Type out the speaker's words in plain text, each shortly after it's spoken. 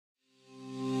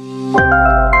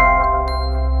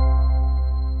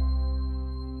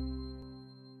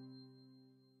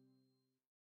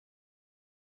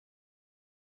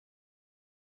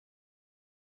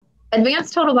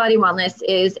Advanced Total Body Wellness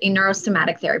is a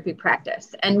neurosomatic therapy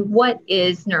practice. And what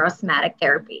is neurosomatic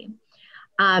therapy?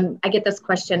 I get this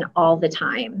question all the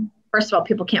time. First of all,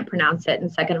 people can't pronounce it. And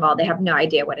second of all, they have no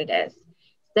idea what it is.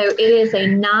 So it is a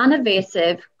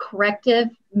non-invasive, corrective,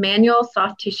 manual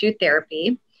soft tissue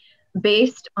therapy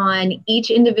based on each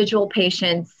individual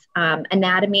patient's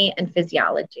anatomy and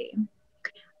physiology.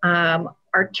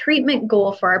 Our treatment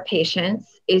goal for our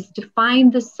patients is to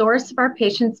find the source of our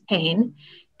patient's pain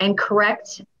and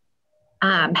correct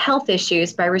health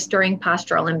issues by restoring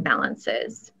postural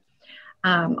imbalances.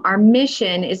 Our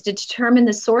mission is to determine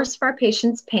the source of our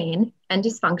patient's pain and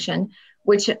dysfunction,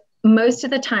 which most of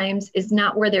the times is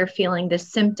not where they're feeling the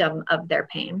symptom of their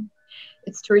pain.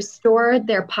 It's to restore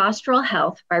their postural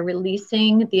health by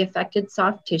releasing the affected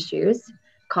soft tissues,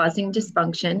 causing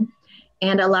dysfunction,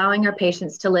 and allowing our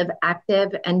patients to live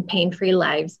active and pain-free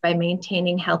lives by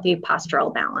maintaining healthy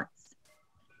postural balance.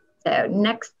 So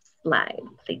next slide,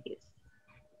 please.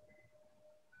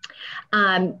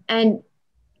 And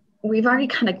we've already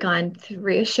kind of gone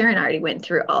through, Sharon already went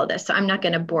through all of this, so I'm not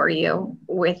going to bore you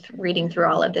with reading through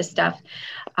all of this stuff.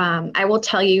 I will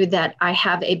tell you that I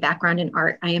have a background in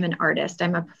art. I am an artist.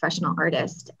 I'm a professional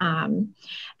artist. And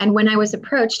when I was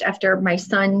approached after my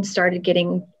son started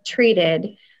getting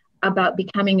treated about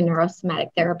becoming a neurosomatic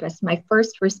therapist, my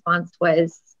first response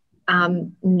was,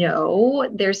 no,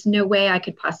 there's no way I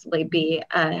could possibly be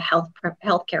a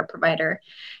healthcare provider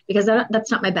because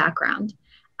that's not my background.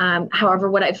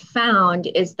 However, what I've found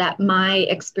is that my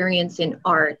experience in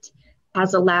art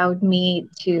has allowed me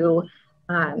to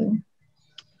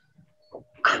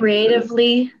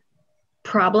creatively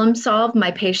problem solve my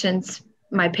patients'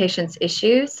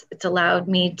 issues. It's allowed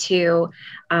me to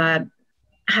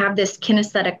have this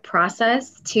kinesthetic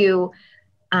process to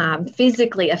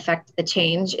physically affect the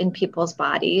change in people's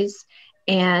bodies.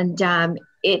 And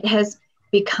it has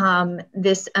become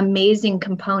this amazing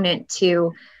component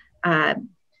to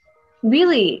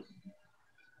really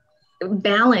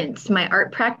balance my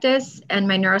art practice and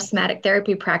my neurosomatic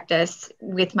therapy practice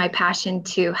with my passion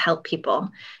to help people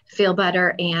feel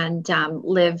better and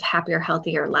live happier,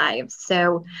 healthier lives.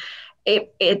 So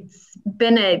it's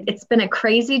been a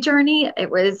crazy journey.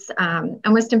 It was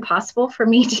almost impossible for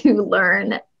me to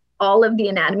learn all of the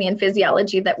anatomy and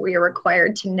physiology that we are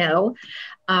required to know.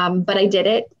 But I did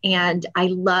it, and I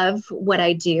love what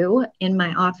I do in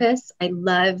my office. I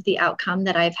love the outcome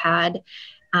that I've had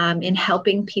in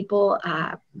helping people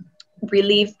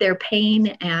relieve their pain,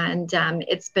 and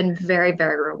it's been very,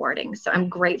 very rewarding. So I'm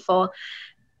grateful.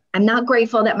 I'm not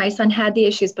grateful that my son had the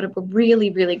issues, but I'm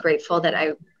really, really grateful that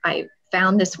I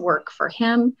found this work for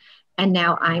him, and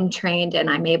now I'm trained and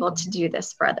I'm able to do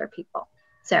this for other people.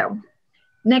 So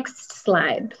next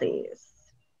slide, please.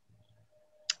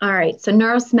 All right, so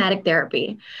neurosomatic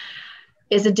therapy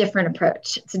is a different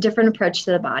approach. It's a different approach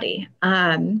to the body.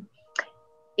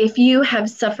 If you have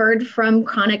suffered from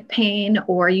chronic pain,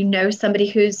 or you know somebody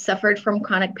who's suffered from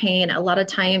chronic pain, a lot of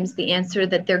times the answer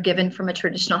that they're given from a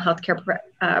traditional healthcare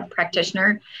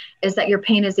practitioner is that your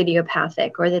pain is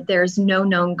idiopathic, or that there's no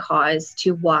known cause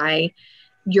to why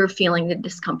you're feeling the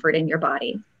discomfort in your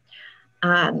body.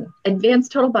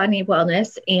 Advanced Total Body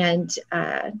Wellness, and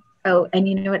oh, and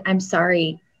you know what? I'm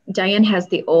sorry. Diane has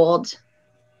the old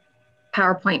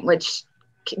PowerPoint, which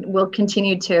will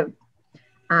continue to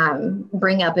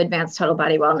bring up Advanced Total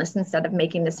Body Wellness instead of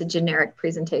making this a generic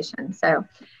presentation. So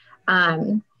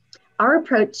our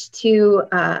approach to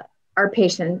our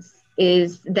patients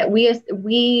is that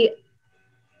we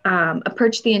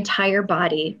approach the entire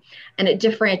body, and it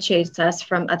differentiates us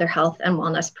from other health and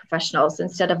wellness professionals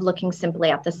instead of looking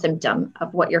simply at the symptom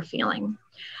of what you're feeling.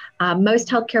 Most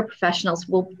healthcare professionals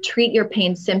will treat your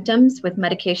pain symptoms with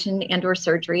medication and or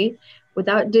surgery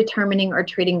without determining or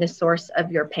treating the source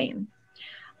of your pain.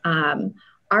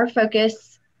 Our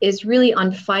focus is really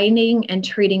on finding and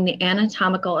treating the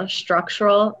anatomical or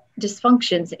structural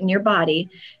dysfunctions in your body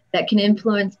that can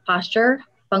influence posture,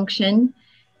 function,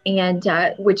 and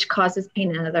which causes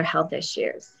pain and other health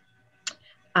issues.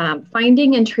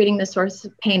 Finding and treating the source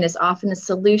of pain is often a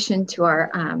solution to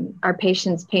our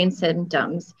patients' pain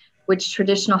symptoms, which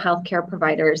traditional healthcare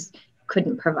providers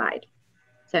couldn't provide.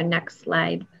 So next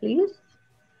slide, please.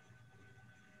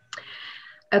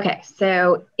 Okay,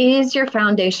 so is your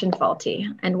foundation faulty?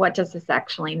 And what does this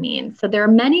actually mean? So there are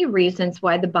many reasons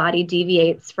why the body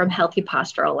deviates from healthy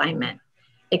postural alignment.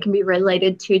 It can be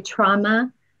related to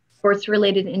trauma,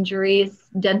 sports-related injuries,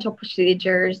 dental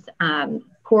procedures,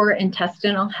 poor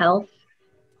intestinal health,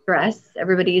 stress.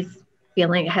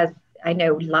 I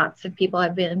know lots of people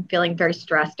have been feeling very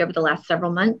stressed over the last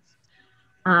several months.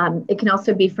 It can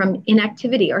also be from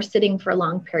inactivity or sitting for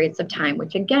long periods of time,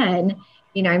 which again,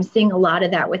 I'm seeing a lot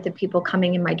of that with the people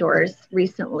coming in my doors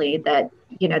recently that,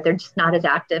 they're just not as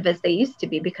active as they used to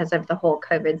be because of the whole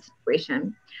COVID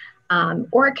situation.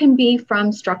 Or it can be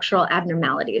from structural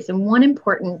abnormalities. And one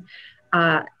important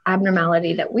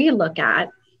abnormality that we look at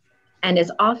and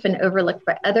is often overlooked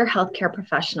by other healthcare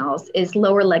professionals is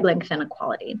lower leg length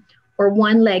inequality, or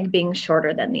one leg being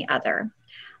shorter than the other.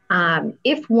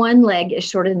 If one leg is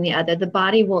shorter than the other, the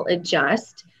body will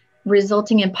adjust,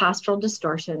 resulting in postural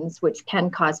distortions, which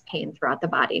can cause pain throughout the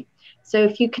body. So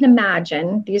if you can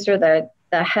imagine, these are the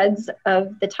heads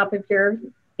of the top of your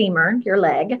femur, your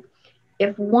leg.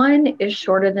 If one is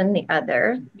shorter than the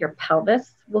other, your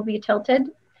pelvis will be tilted.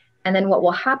 And then what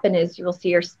will happen is you will see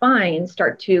your spine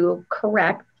start to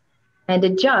correct and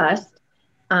adjust,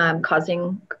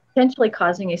 potentially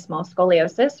causing a small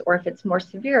scoliosis, or if it's more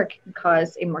severe, it can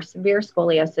cause a more severe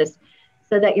scoliosis,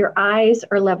 so that your eyes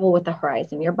are level with the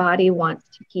horizon. Your body wants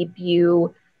to keep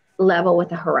you level with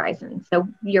the horizon. So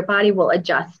your body will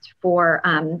adjust for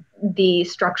the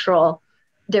structural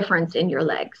difference in your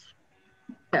legs.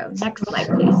 So next slide,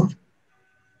 please.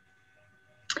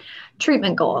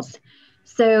 Treatment goals.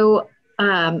 So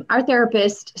our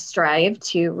therapists strive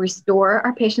to restore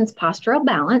our patient's postural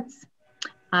balance,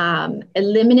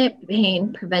 eliminate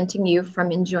pain, preventing you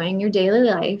from enjoying your daily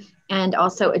life, and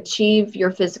also achieve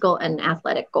your physical and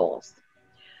athletic goals.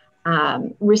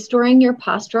 Restoring your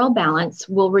postural balance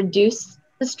will reduce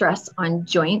the stress on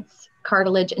joints,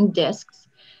 cartilage, and discs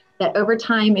that over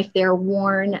time, if they're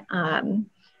worn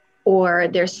or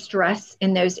there's stress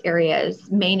in those areas,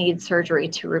 may need surgery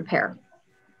to repair.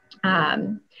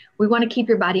 We want to keep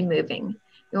your body moving.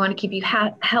 We want to keep you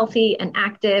healthy and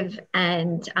active,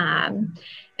 and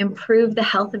improve the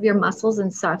health of your muscles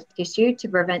and soft tissue to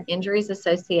prevent injuries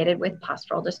associated with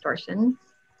postural distortions.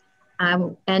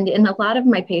 And in a lot of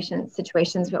my patient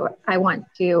situations, I want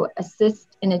to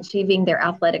assist in achieving their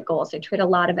athletic goals. I treat a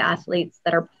lot of athletes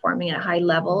that are performing at high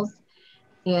levels.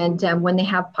 And when they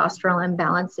have postural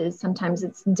imbalances, sometimes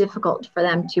it's difficult for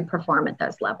them to perform at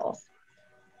those levels.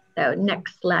 So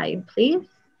next slide, please.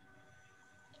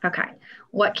 Okay,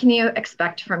 what can you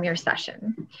expect from your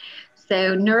session?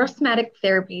 So neurosomatic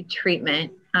therapy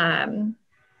treatment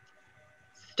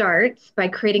starts by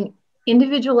creating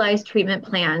individualized treatment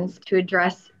plans to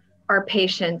address our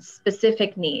patients'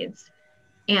 specific needs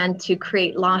and to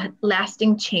create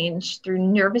lasting change through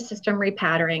nervous system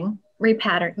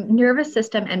nervous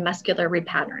system and muscular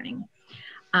repatterning.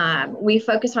 We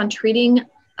focus on treating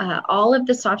all of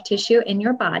the soft tissue in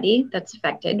your body that's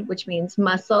affected, which means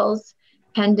muscles,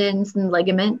 tendons, and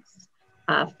ligaments,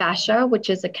 fascia, which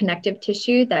is a connective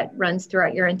tissue that runs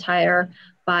throughout your entire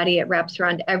body. It wraps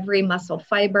around every muscle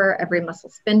fiber, every muscle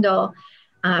spindle.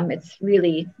 It's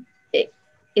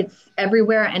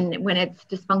everywhere, and when it's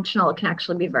dysfunctional, it can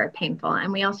actually be very painful.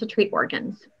 And we also treat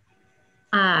organs.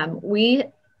 We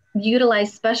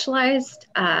utilize specialized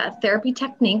therapy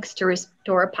techniques to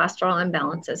restore postural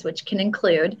imbalances, which can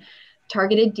include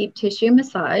targeted deep tissue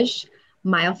massage,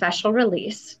 myofascial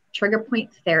release, trigger point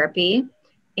therapy,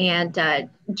 and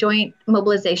joint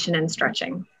mobilization and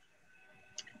stretching.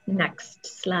 Next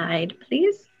slide,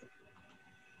 please.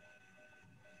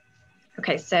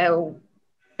 Okay, so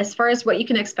as far as what you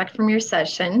can expect from your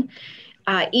session,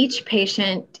 each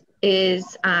patient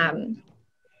is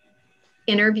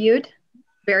interviewed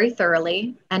very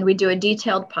thoroughly, and we do a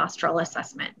detailed postural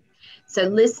assessment. So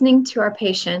listening to our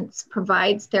patients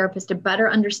provides therapists a better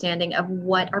understanding of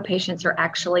what our patients are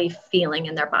actually feeling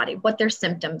in their body, what their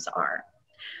symptoms are.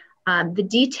 The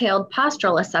detailed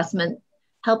postural assessment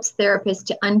helps therapists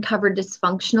to uncover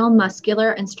dysfunctional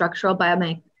muscular and structural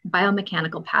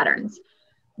biomechanical patterns,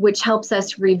 which helps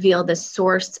us reveal the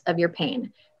source of your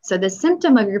pain. So the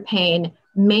symptom of your pain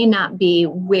may not be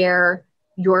where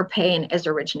your pain is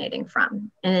originating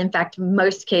from. And in fact,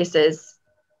 most cases,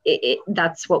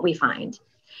 that's what we find.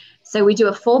 So we do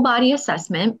a full body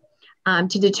assessment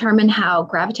to determine how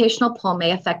gravitational pull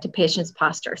may affect a patient's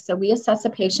posture. So we assess a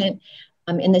patient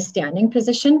in the standing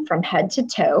position from head to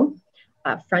toe,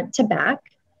 front to back.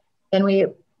 Then we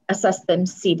assess them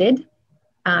seated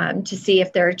to see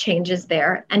if there are changes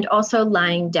there, and also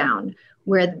lying down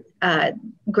where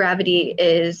gravity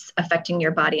is affecting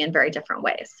your body in very different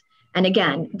ways. And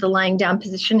again, the lying down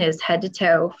position is head to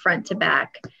toe, front to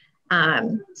back,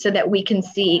 so that we can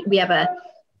see, we have a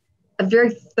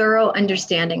very thorough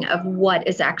understanding of what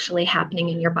is actually happening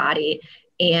in your body,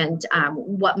 and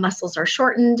what muscles are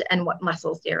shortened and what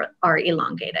muscles are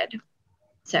elongated.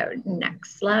 So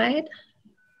next slide.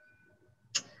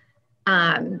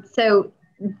 So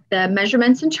the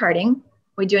measurements and charting,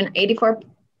 we do an 84,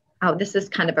 oh, this is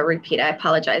kind of a repeat, I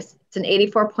apologize. It's an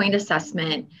 84-point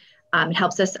assessment. It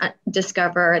helps us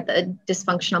discover the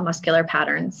dysfunctional muscular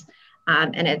patterns,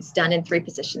 and it's done in 3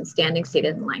 positions, standing,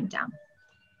 seated, and lying down.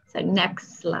 So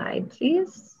next slide,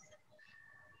 please.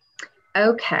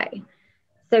 Okay,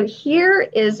 so here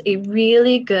is a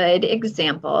really good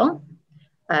example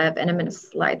of, and I'm going to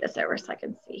slide this over so I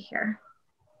can see here.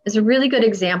 It's a really good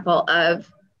example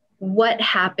of what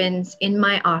happens in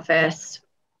my office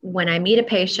when I meet a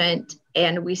patient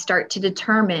and we start to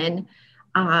determine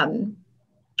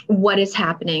what is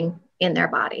happening in their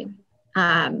body.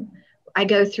 I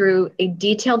go through a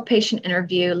detailed patient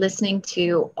interview, listening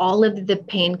to all of the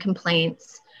pain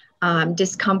complaints,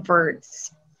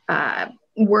 discomforts,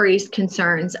 worries,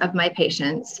 concerns of my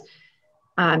patients,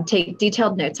 take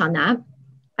detailed notes on that.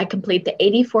 I complete the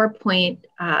 84-point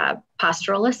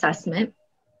postural assessment,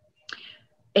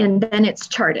 and then it's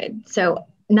charted. So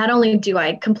not only do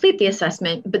I complete the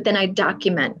assessment, but then I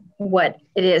document what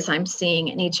it is I'm seeing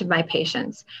in each of my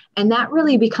patients. And that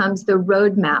really becomes the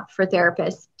roadmap for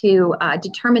therapists to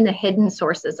determine the hidden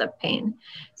sources of pain.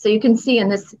 So you can see in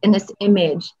this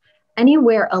image,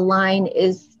 anywhere a line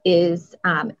is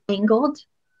angled,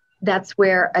 that's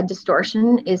where a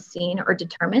distortion is seen or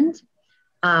determined.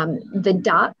 The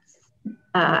dots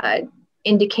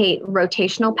indicate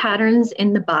rotational patterns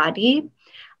in the body.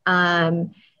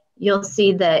 You'll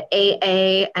see the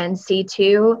AA and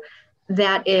C2,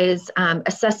 that is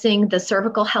assessing the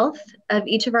cervical health of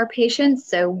each of our patients.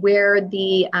 So where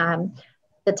the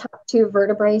top 2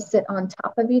 vertebrae sit on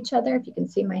top of each other, if you can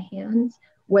see my hands,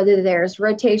 whether there's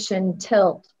rotation,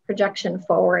 tilt, projection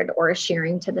forward, or a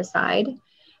shearing to the side.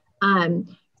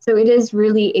 So it is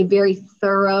really a very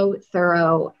thorough,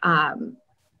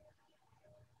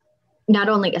 not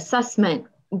only assessment,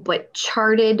 but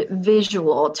charted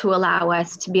visual to allow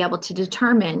us to be able to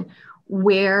determine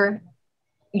where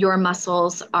your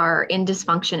muscles are in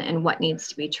dysfunction and what needs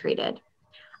to be treated.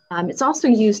 It's also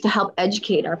used to help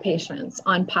educate our patients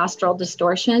on postural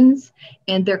distortions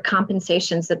and their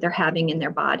compensations that they're having in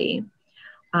their body.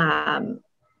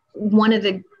 One of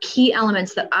the key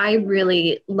elements that I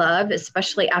really love,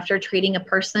 especially after treating a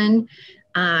person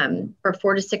for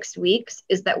 4 to 6 weeks,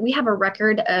 is that we have a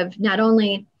record of not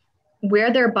only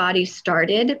where their body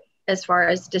started as far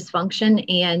as dysfunction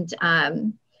and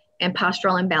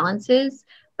postural imbalances,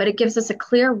 but it gives us a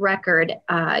clear record.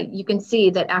 You can see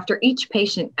that after each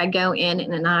patient, I go in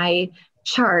and I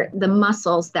chart the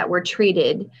muscles that were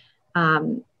treated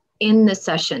in the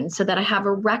session so that I have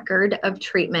a record of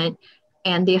treatment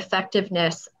and the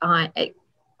effectiveness on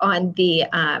the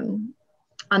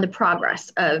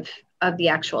progress of the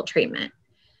actual treatment.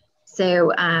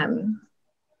 So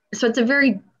it's a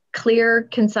very clear,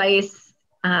 concise,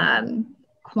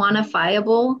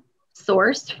 quantifiable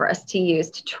source for us to use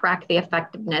to track the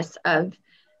effectiveness of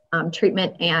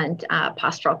treatment and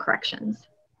postural corrections.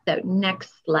 So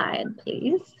next slide,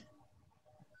 please.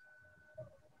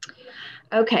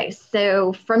 Okay,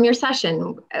 so from your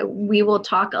session, we will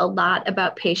talk a lot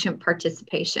about patient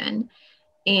participation.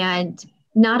 And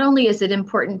not only is it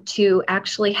important to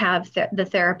actually have the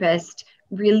therapist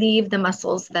relieve the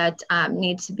muscles that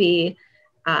need to be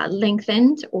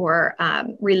lengthened or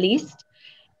released,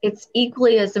 it's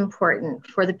equally as important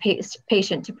for the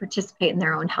patient to participate in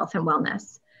their own health and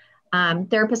wellness.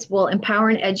 Therapists will empower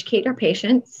and educate our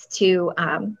patients to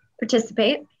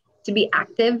participate, to be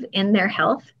active in their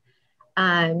health,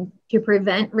 to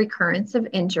prevent recurrence of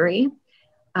injury.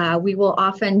 We will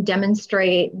often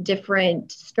demonstrate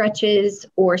different stretches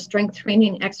or strength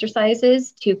training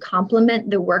exercises to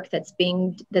complement the work that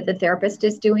the therapist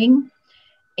is doing.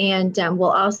 And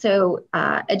we'll also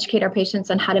educate our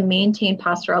patients on how to maintain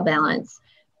postural balance,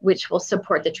 which will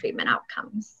support the treatment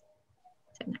outcomes.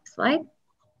 So next slide.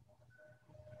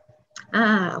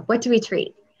 What do we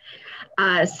treat?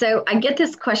 So I get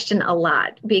this question a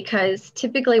lot because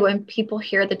typically when people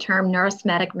hear the term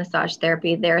neurosomatic massage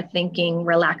therapy, they're thinking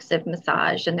relaxive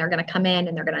massage, and they're going to come in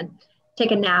and they're going to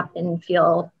take a nap and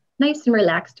feel nice and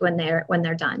relaxed when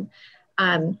they're done.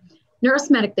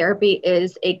 Neurosomatic therapy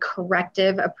is a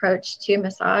corrective approach to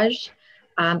massage,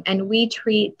 and we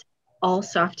treat all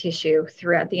soft tissue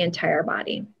throughout the entire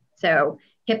body. So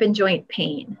hip and joint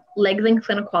pain, leg length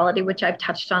inequality, which I've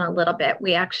touched on a little bit.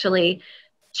 We actually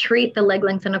treat the leg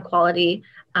length inequality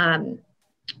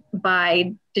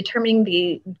by determining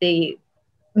the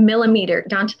millimeter,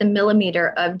 down to the millimeter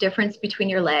of difference between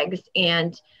your legs,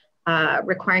 and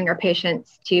requiring our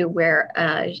patients to wear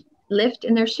a lift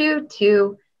in their shoe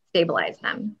to stabilize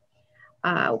them.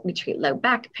 We treat low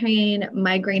back pain,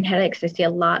 migraine headaches. I see a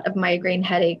lot of migraine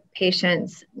headache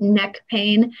patients, neck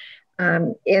pain.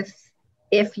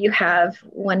 If you have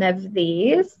one of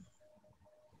these,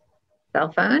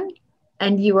 cell phone,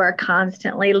 and you are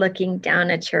constantly looking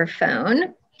down at your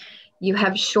phone, you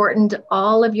have shortened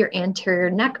all of your anterior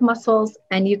neck muscles,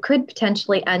 and you could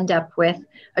potentially end up with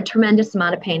a tremendous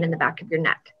amount of pain in the back of your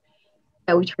neck.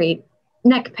 So we treat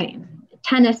neck pain,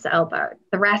 tennis elbow,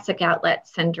 thoracic outlet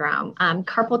syndrome,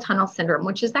 carpal tunnel syndrome,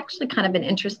 which is actually kind of an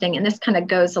interesting, and this kind of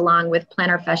goes along with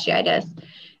plantar fasciitis,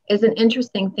 is an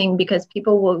interesting thing because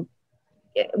people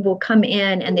will come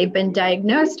in and they've been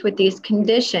diagnosed with these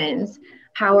conditions.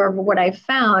 However, what I've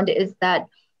found is that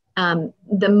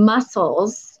the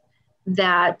muscles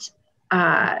that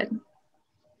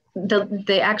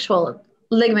the actual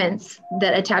ligaments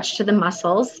that attach to the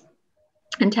muscles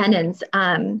and tendons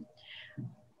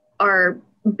are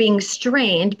being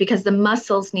strained because the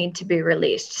muscles need to be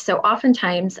released. So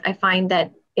oftentimes I find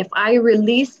that if I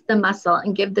release the muscle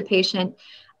and give the patient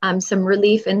some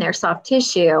relief in their soft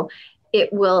tissue,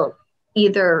 it will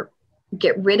either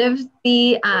get rid of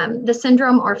the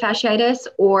syndrome or fasciitis,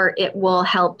 or it will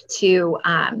help to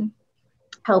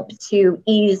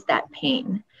ease that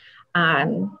pain.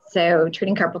 So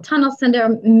treating carpal tunnel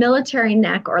syndrome, military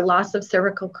neck or loss of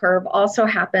cervical curve also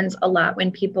happens a lot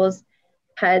when people's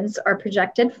heads are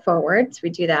projected forward. So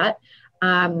we do that.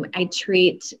 I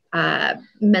treat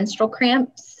menstrual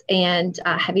cramps and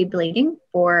heavy bleeding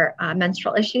for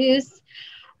menstrual issues.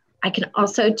 I can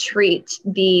also treat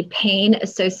the pain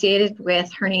associated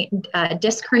with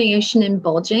disc herniation and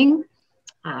bulging,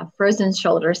 frozen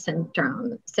shoulder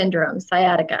syndrome,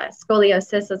 sciatica,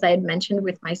 scoliosis, as I had mentioned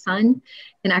with my son,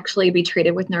 can actually be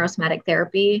treated with neurosomatic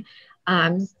therapy,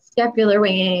 scapular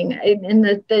weighing, and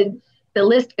the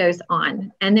list goes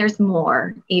on. And there's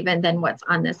more even than what's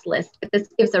on this list. But this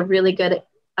gives a really good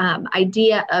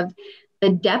idea of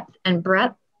the depth and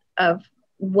breadth of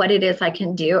what it is I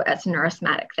can do as a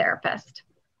neurosomatic therapist.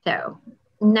 So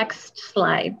next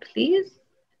slide, please.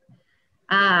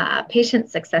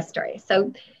 Patient success story.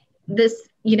 So this,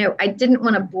 I didn't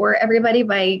want to bore everybody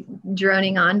by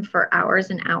droning on for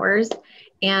hours and hours.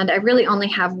 And I really only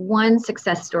have one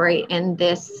success story in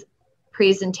this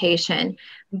presentation,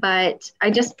 but I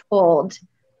just pulled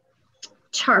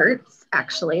charts.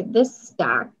 Actually, this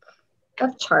stack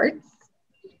of charts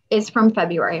is from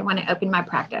February when I opened my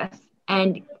practice.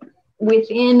 And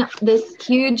within this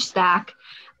huge stack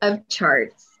of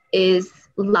charts is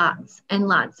lots and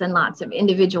lots and lots of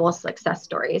individual success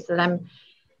stories that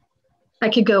I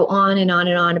could go on and on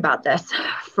and on about this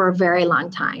for a very long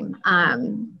time.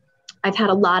 I've had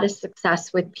a lot of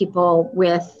success with people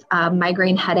with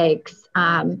migraine headaches.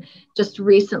 Just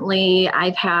recently,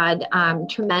 I've had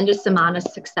tremendous amount of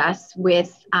success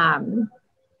with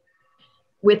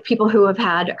people who have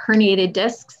had herniated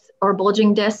discs or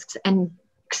bulging discs and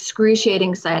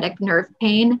excruciating sciatic nerve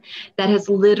pain that has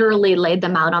literally laid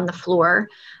them out on the floor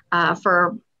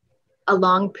for a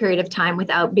long period of time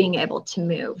without being able to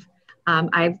move.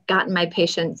 I've gotten my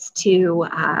patients to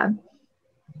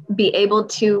be able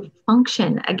to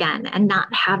function again and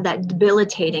not have that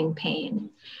debilitating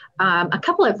pain. A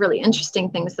couple of really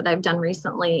interesting things that I've done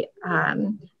recently,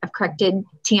 I've corrected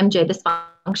TMJ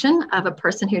dysfunction of a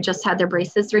person who just had their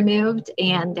braces removed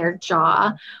and their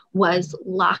jaw was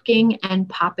locking and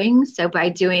popping. So by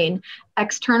doing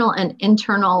external and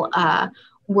internal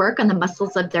work on the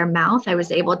muscles of their mouth, I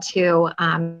was able to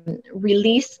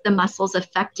release the muscles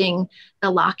affecting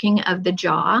the locking of the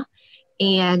jaw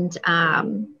and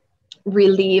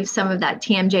relieve some of that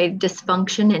TMJ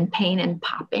dysfunction and pain and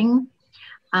popping.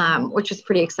 Which was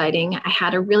pretty exciting. I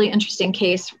had a really interesting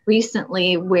case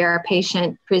recently where a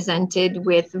patient presented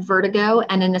with vertigo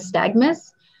and a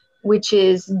nystagmus, which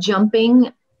is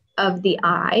jumping of the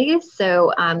eye.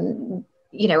 So,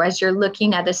 as you're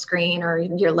looking at a screen or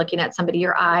you're looking at somebody,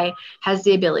 your eye has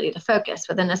the ability to focus.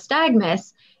 With a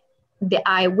nystagmus, the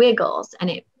eye wiggles and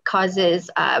it causes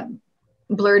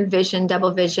blurred vision,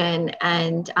 double vision,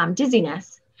 and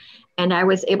dizziness. And I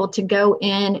was able to go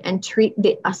in and treat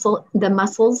the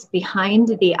muscles behind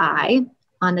the eye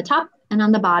on the top and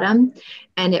on the bottom.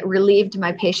 And it relieved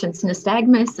my patient's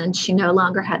nystagmus, and she no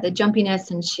longer had the jumpiness,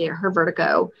 and her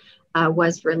vertigo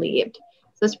was relieved.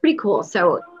 So it's pretty cool.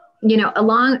 So,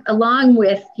 along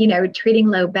with, treating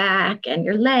low back and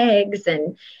your legs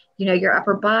and, your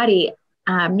upper body,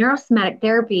 neurosomatic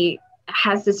therapy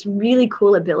has this really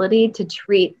cool ability to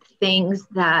treat things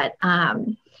that,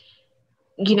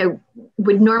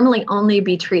 would normally only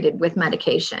be treated with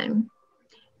medication.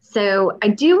 So I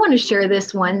do want to share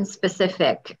this one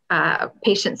specific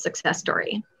patient success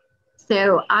story.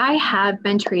 So I have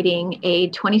been treating a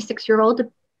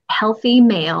 26-year-old healthy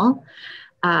male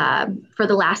for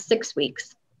the last 6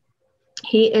 weeks.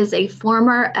 He is a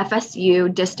former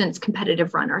FSU distance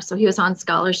competitive runner. So he was on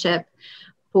scholarship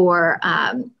for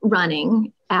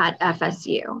running at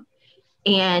FSU.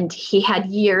 And he had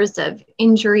years of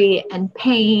injury and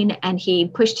pain, and he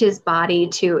pushed his body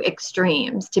to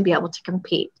extremes to be able to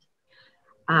compete.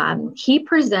 He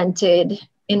presented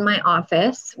in my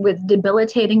office with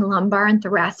debilitating lumbar and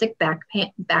thoracic back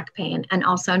pain, and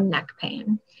also neck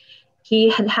pain. He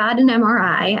had had an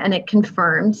MRI, and it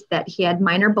confirmed that he had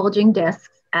minor bulging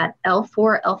discs at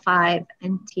L4, L5,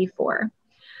 and T4.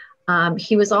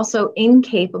 He was also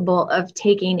incapable of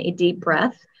taking a deep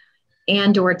breath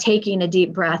or taking a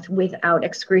deep breath without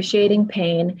excruciating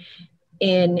pain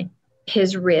in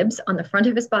his ribs on the front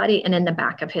of his body and in the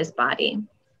back of his body.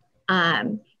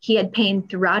 He had pain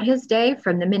throughout his day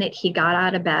from the minute he got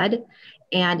out of bed,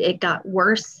 and it got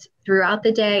worse throughout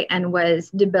the day and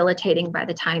was debilitating by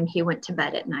the time he went to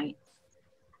bed at night.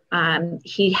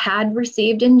 He had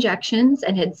received injections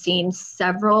and had seen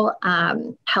several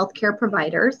healthcare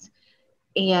providers,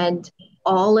 and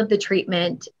all of the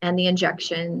treatment and the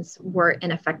injections were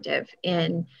ineffective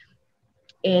in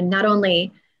not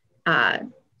only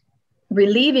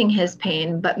relieving his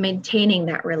pain, but maintaining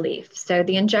that relief. So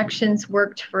the injections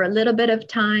worked for a little bit of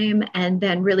time and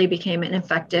then really became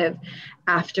ineffective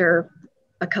after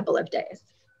a couple of days.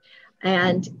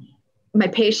 And my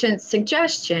patient's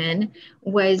suggestion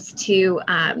was to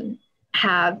by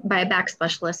a back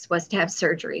specialist, was to have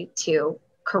surgery to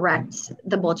correct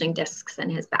the bulging discs in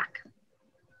his back.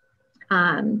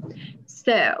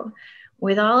 So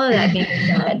with all of that being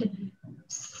said,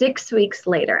 6 weeks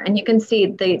later, and you can see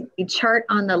the chart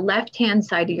on the left-hand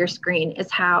side of your screen is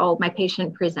how my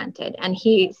patient presented. And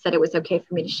he said it was okay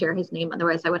for me to share his name,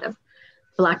 otherwise I would have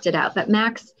blocked it out. But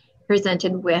Max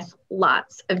presented with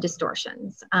lots of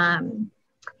distortions.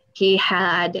 He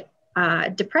had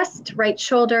depressed right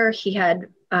shoulder. He had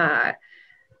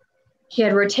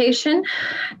rotation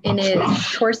in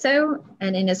his torso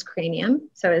and in his cranium,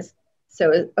 so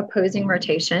opposing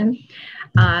rotation.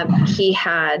 He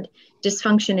had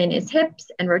dysfunction in his hips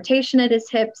and rotation at his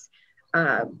hips.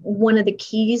 One of the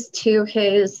keys to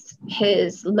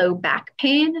his low back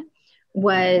pain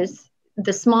was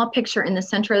the small picture in the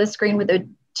center of the screen with the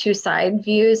two side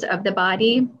views of the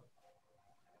body.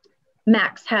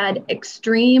 Max had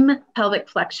extreme pelvic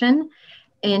flexion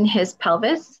in his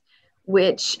pelvis,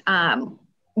 which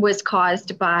was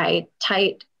caused by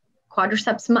tight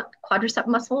quadricep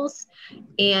muscles.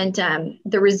 And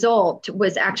the result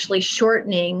was actually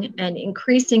shortening and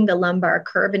increasing the lumbar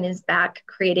curve in his back,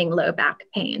 creating low back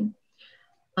pain.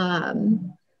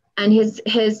 And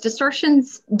his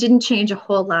distortions didn't change a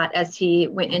whole lot as he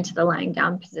went into the lying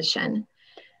down position.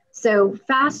 So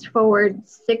fast forward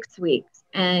 6 weeks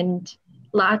and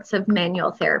lots of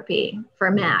manual therapy for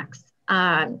Max.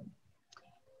 But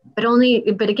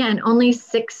again, only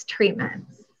 6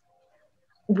 treatments.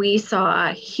 We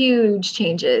saw huge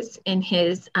changes in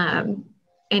his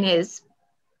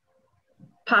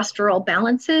postural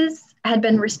balances had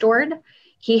been restored.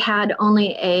 He had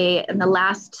only in the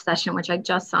last session, which I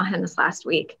just saw him this last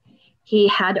week, he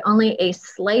had only a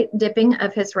slight dipping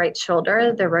of his right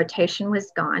shoulder. The rotation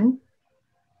was gone.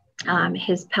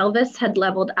 His pelvis had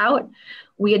leveled out.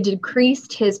 We had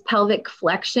decreased his pelvic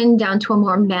flexion down to a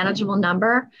more manageable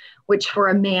number, which for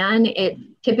a man, it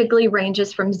typically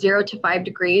ranges from 0 to 5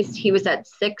 degrees. He was at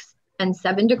 6 and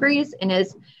 7 degrees in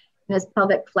his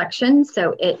pelvic flexion.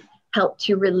 So it helped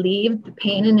to relieve the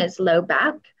pain in his low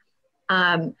back.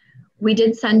 We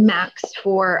did send Max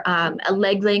for a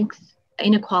leg length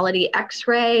inequality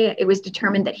x-ray. It was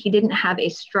determined that he didn't have a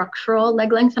structural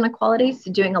leg length inequality.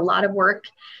 So doing a lot of work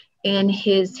in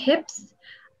his hips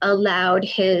allowed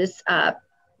his,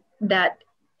 that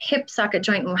hip socket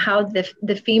joint and how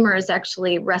the femur is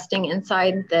actually resting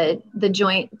inside the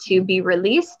joint to be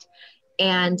released,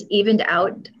 and evened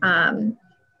out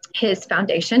his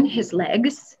foundation, his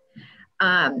legs.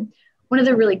 One of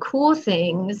the really cool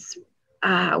things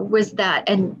was that,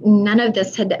 and none of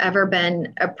this had ever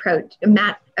been approached,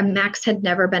 Max had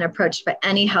never been approached by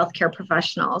any healthcare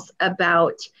professionals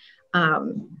about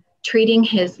treating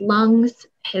his lungs,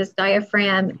 his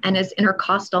diaphragm, and his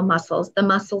intercostal muscles, the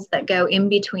muscles that go in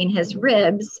between his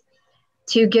ribs,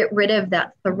 to get rid of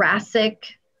that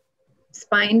thoracic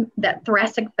spine, that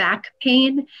thoracic back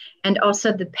pain, and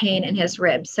also the pain in his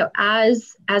ribs. So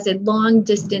as a long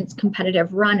distance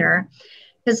competitive runner,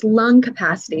 his lung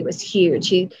capacity was huge.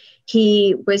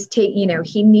 He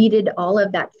needed all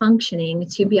of that functioning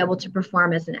to be able to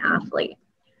perform as an athlete.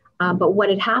 But what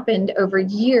had happened over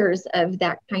years of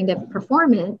that kind of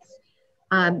performance,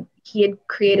 he had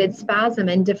created spasm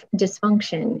and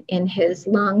dysfunction in his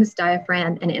lungs,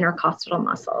 diaphragm, and intercostal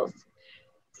muscles.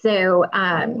 So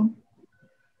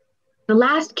the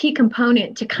last key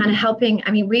component to kind of helping,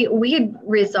 I mean, we had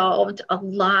resolved a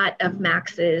lot of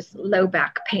Max's low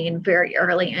back pain very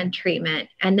early in treatment.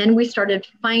 And then we started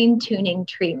fine-tuning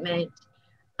treatment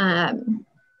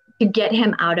to get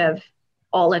him out of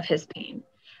all of his pain.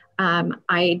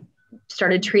 I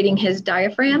started treating his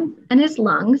diaphragm and his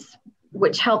lungs,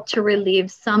 which helped to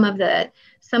relieve some of the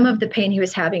pain he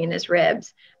was having in his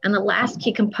ribs. And the last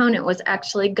key component was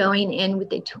actually going in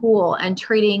with a tool and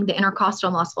treating the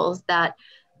intercostal muscles that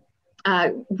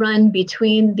run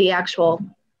between the actual,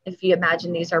 if you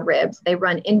imagine these are ribs, they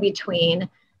run in between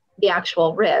the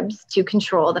actual ribs to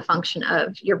control the function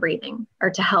of your breathing, or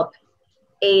to help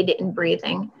aid in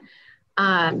breathing.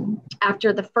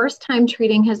 After the first time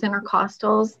treating his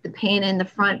intercostals, the pain in the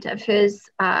front of his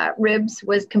ribs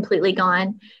was completely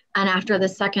gone. And after the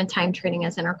second time treating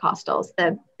his intercostals,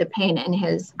 the pain in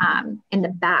his in the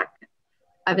back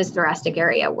of his thoracic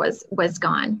area was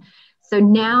gone. So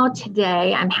now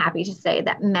today, I'm happy to say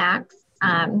that Max,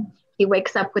 he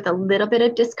wakes up with a little bit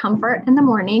of discomfort in the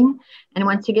morning, and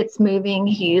once he gets moving,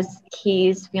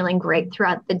 he's feeling great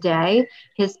throughout the day.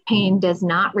 His pain does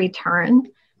not return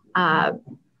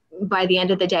by the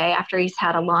end of the day after he's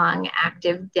had a long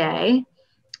active day.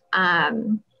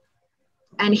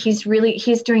 And he's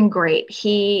doing great.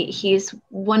 He's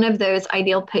one of those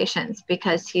ideal patients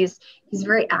because he's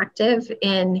very active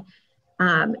in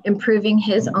improving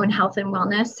his own health and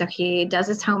wellness. So he does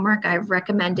his homework. I've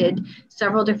recommended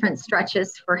several different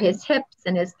stretches for his hips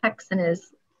and his pecs and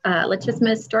his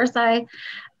latissimus dorsi.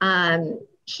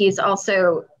 He's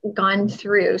also gone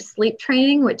through sleep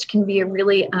training, which can be a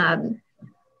really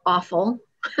awful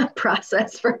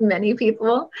process for many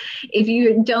people. If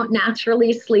you don't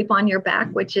naturally sleep on your back,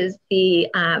 which is the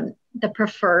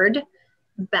preferred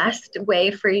best way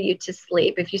for you to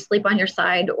sleep, if you sleep on your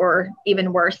side, or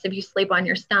even worse, if you sleep on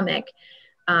your stomach,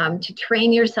 to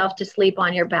train yourself to sleep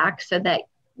on your back so that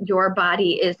your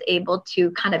body is able to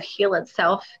kind of heal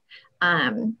itself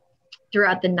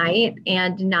throughout the night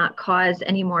and not cause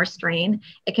any more strain.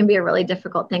 It can be a really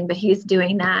difficult thing, but he's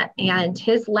doing that. And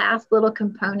his last little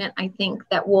component, I think,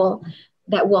 that will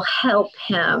help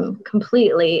him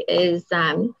completely is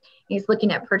he's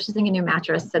looking at purchasing a new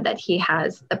mattress so that he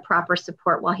has the proper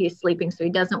support while he's sleeping, so he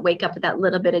doesn't wake up with that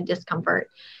little bit of discomfort.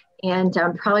 And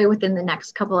probably within the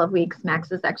next couple of weeks,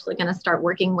 Max is actually going to start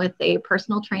working with a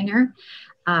personal trainer.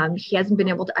 He hasn't been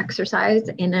able to exercise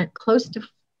in close to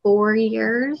 4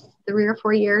 years, 3 or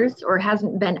 4 years, or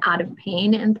hasn't been out of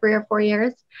pain in 3 or 4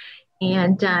 years.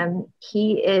 And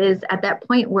he is at that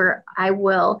point where I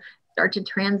will start to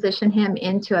transition him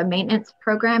into a maintenance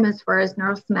program as far as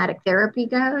neurosomatic therapy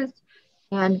goes,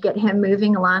 and get him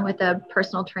moving along with a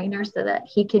personal trainer so that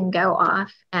he can go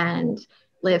off and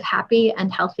live happy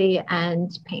and healthy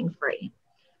and pain-free.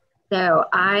 So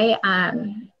I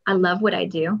love what I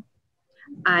do.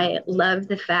 I love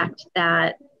the fact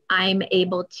that I'm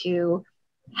able to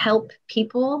help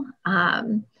people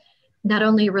not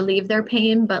only relieve their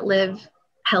pain, but live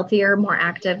healthier, more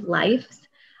active lives.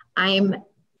 I'm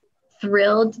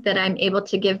thrilled that I'm able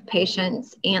to give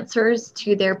patients answers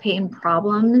to their pain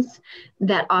problems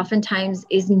that oftentimes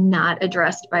is not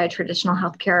addressed by a traditional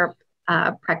healthcare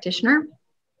practitioner.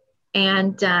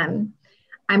 And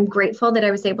I'm grateful that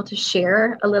I was able to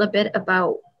share a little bit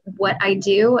about what I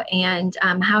do and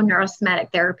how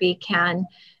neurosomatic therapy can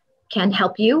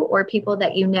help you or people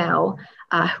that you know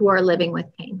who are living with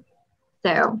pain.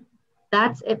 So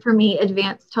that's it for me.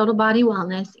 Advanced Total Body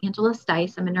Wellness, Angela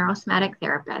Stice. I'm a neurosomatic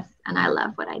therapist, and I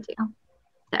love what I do.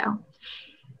 So,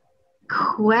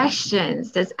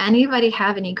 questions. Does anybody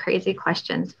have any crazy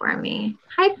questions for me?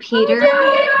 Hi, Peter.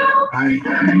 Hi.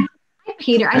 Hi,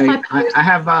 Peter. Hey, I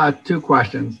have 2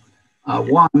 questions.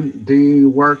 One, do you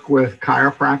work with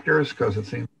chiropractors? Because it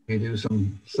seems you do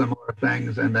some similar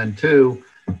things. And then 2,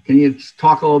 can you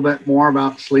talk a little bit more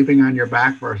about sleeping on your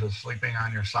back versus sleeping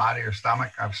on your side of your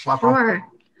stomach? I've slept on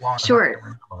long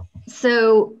Sure.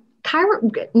 So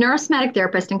neurosomatic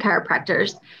therapists and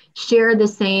chiropractors share the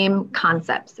same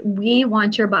concepts. We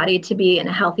want your body to be in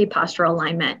a healthy postural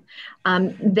alignment.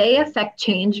 They affect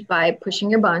change by pushing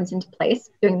your bones into place,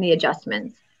 doing the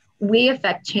adjustments. We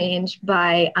affect change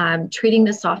by treating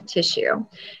the soft tissue.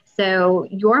 So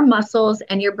your muscles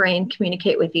and your brain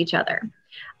communicate with each other.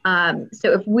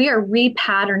 So if we are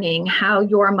repatterning how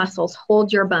your muscles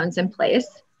hold your bones in place,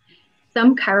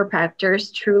 some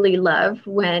chiropractors truly love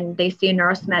when they see a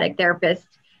neurosomatic therapist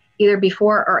either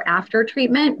before or after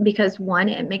treatment, because one,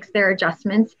 it makes their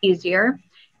adjustments easier,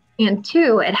 and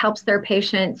two, it helps their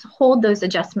patients hold those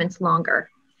adjustments longer.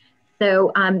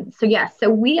 So, so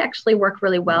we actually work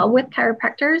really well with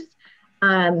chiropractors,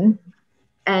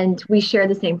 and we share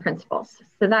the same principles.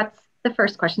 So that's the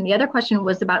first question. The other question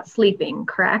was about sleeping,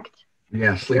 correct?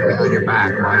 Yeah, sleeping on your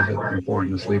back. Why is it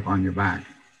important to sleep on your back?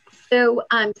 So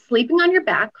sleeping on your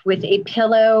back with a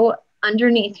pillow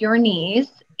underneath your knees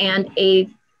and a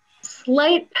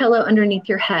slight pillow underneath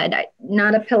your head,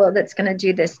 not a pillow that's going to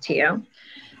do this to you,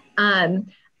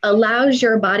 allows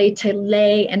your body to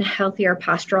lay in healthier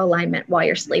postural alignment while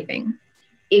you're sleeping.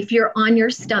 If you're on your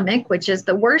stomach, which is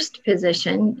the worst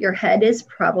position, your head is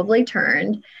probably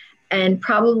turned, and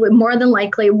probably more than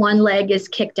likely one leg is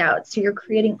kicked out. So you're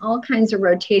creating all kinds of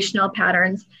rotational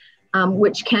patterns,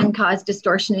 which can cause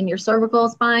distortion in your cervical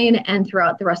spine and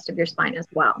throughout the rest of your spine as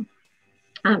well.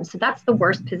 So that's the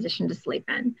worst position to sleep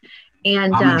in.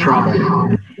 And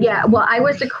yeah, well, I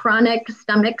was a chronic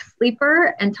stomach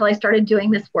sleeper until I started doing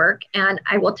this work. And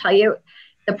I will tell you,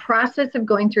 the process of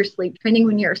going through sleep training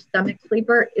when you're a stomach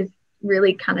sleeper is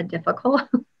really kind of difficult.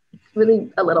 It's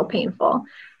really a little painful,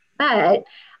 but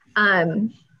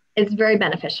it's very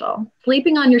beneficial.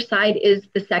 Sleeping on your side is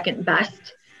the second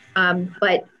best,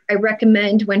 but I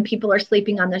recommend when people are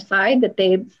sleeping on their side that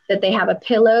they have a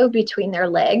pillow between their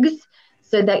legs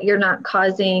so that you're not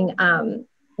causing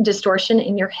distortion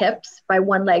in your hips by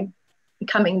one leg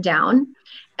coming down.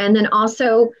 And then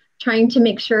also trying to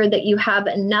make sure that you have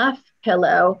enough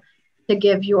pillow to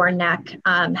give your neck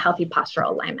healthy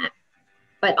postural alignment.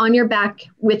 But on your back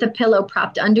with a pillow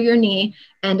propped under your knee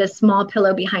and a small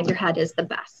pillow behind your head is the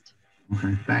best.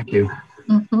 Okay, thank you.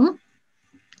 Mm-hmm.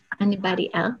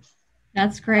 Anybody else?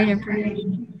 That's great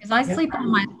information, because I sleep on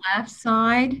my left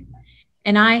side,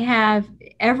 and I have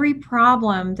every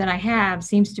problem that I have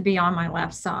seems to be on my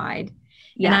left side.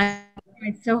 Yes.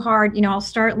 And it's so hard, I'll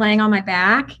start laying on my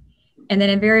back, and then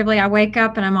invariably I wake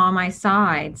up and I'm on my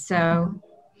side. So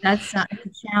that's a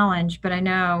challenge, but I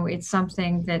know it's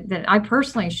something that I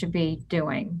personally should be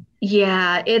doing.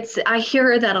 Yeah, I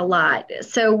hear that a lot.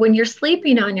 So when you're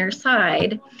sleeping on your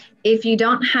side, if you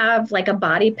don't have like a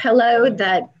body pillow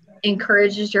that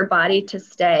encourages your body to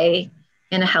stay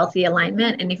in a healthy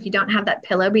alignment, and if you don't have that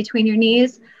pillow between your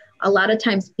knees, a lot of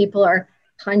times people are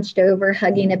hunched over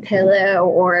hugging a pillow,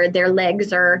 or their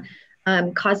legs are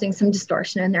causing some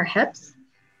distortion in their hips.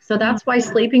 So that's why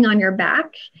sleeping on your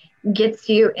back gets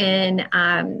you in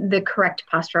the correct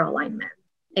postural alignment.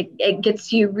 It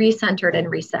gets you recentered and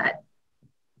reset.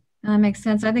 That makes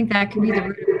sense. I think that could be the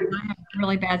root. I have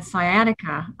really bad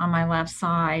sciatica on my left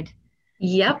side.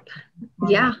 Yep.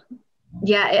 Yeah.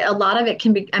 Yeah. A lot of it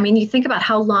can be, you think about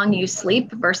how long you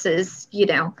sleep versus,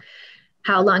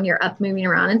 how long you're up moving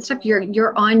around and stuff. You're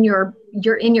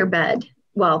in your bed.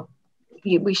 Well,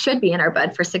 we should be in our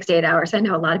bed for 6 to 8 hours. I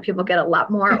know a lot of people get a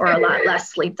lot more or a lot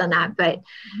less sleep than that, but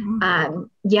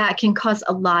it can cause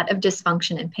a lot of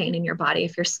dysfunction and pain in your body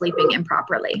if you're sleeping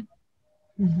improperly.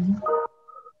 Mm-hmm.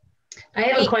 I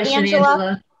have a question,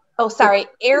 Angela. Oh, sorry.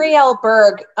 Ariel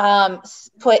Berg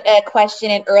put a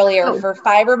question in earlier for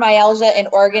fibromyalgia and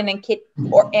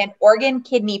organ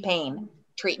kidney pain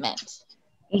treatment.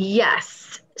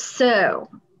 Yes. So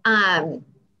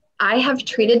I have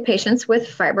treated patients with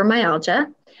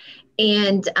fibromyalgia,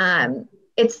 and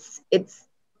it's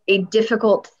a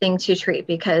difficult thing to treat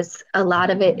because a lot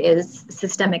of it is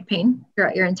systemic pain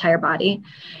throughout your entire body.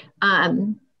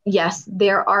 Yes,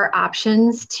 there are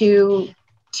options to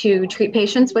treat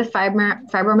patients with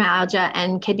fibromyalgia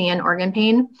and kidney and organ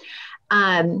pain.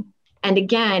 And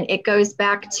again, it goes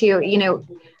back to,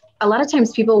 a lot of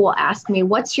times people will ask me,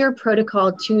 what's your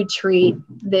protocol to treat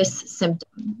this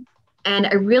symptom? And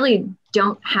I really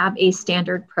don't have a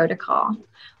standard protocol.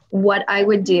 What I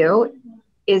would do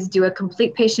is do a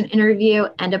complete patient interview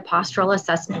and a postural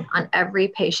assessment on every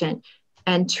patient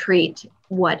and treat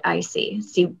what I see.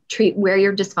 Treat where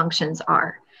your dysfunctions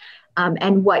are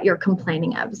and what you're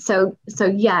complaining of. So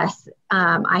yes,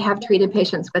 I have treated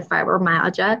patients with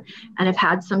fibromyalgia and have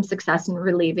had some success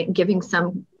in giving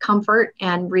some comfort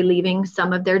and relieving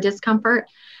some of their discomfort.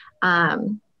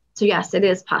 So yes, it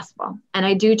is possible. And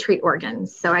I do treat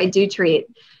organs. So I do treat,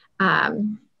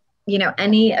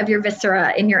 any of your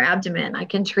viscera in your abdomen. I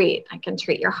can treat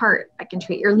your heart. I can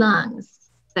treat your lungs.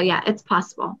 So yeah, it's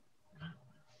possible.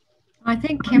 I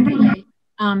think Kimberly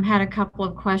had a couple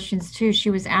of questions too. She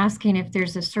was asking if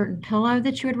there's a certain pillow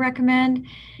that you would recommend,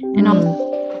 and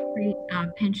also treat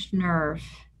pinched nerve.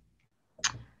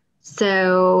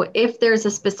 So if there's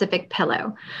a specific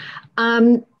pillow,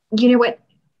 you know what?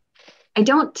 I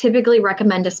don't typically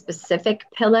recommend a specific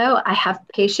pillow. I have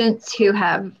patients who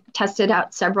have tested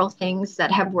out several things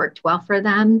that have worked well for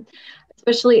them,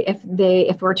 especially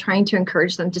if we're trying to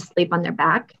encourage them to sleep on their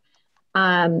back.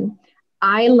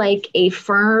 I like a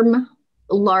firm,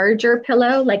 larger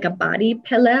pillow, like a body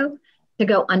pillow, to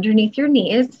go underneath your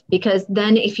knees, because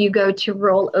then if you go to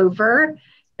roll over,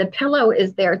 the pillow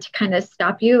is there to kind of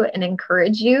stop you and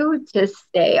encourage you to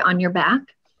stay on your back.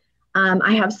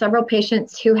 I have several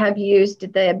patients who have used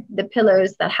the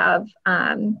pillows that have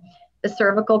the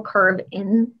cervical curve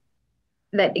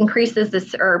that increases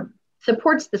this or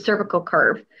supports the cervical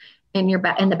curve in your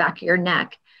back, in the back of your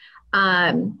neck.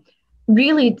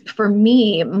 Really, for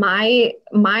me, my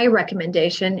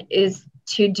recommendation is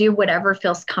to do whatever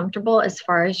feels comfortable as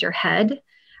far as your head.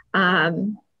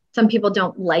 Some people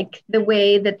don't like the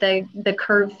way that the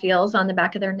curve feels on the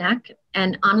back of their neck.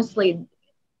 And honestly,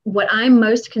 what I'm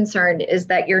most concerned is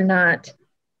that you're not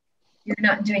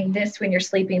doing this when you're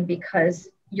sleeping because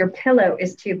your pillow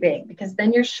is too big, because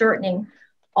then you're shortening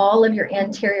all of your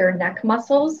anterior neck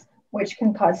muscles, which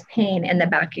can cause pain in the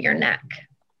back of your neck.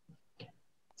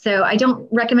 So I don't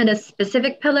recommend a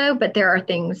specific pillow, but there are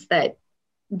things that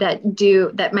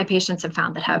my patients have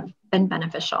found that have been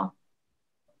beneficial.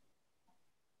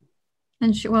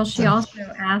 And she also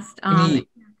asked,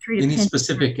 any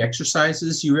specific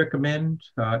exercises you recommend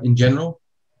in general?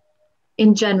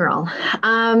 In general,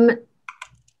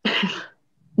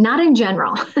 not in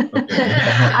general. Okay.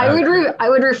 I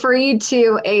would refer you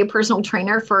to a personal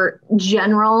trainer for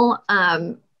general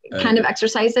kind of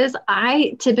exercises.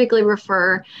 I typically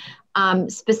refer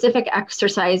specific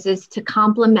exercises to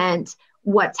complement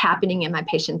what's happening in my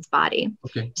patient's body.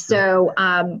 Okay. So,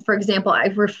 for example, I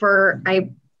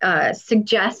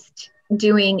suggest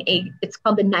doing it's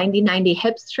called the 90-90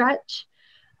 hip stretch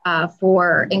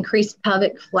for increased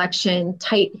pelvic flexion,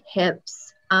 tight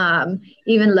hips,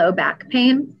 even low back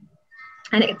pain.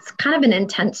 And it's kind of an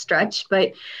intense stretch,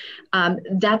 but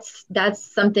that's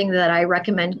something that I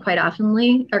recommend quite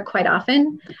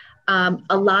often.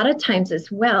 A lot of times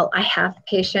as well, I have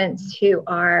patients who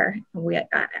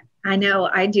I know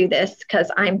I do this because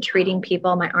I'm treating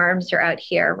people. My arms are out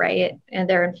here, right? And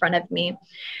they're in front of me.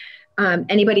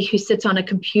 Anybody who sits on a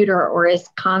computer or is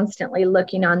constantly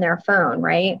looking on their phone,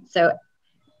 right? So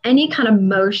any kind of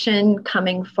motion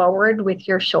coming forward with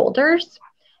your shoulders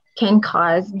can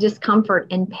cause discomfort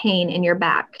and pain in your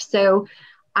back. So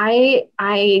I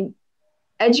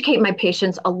educate my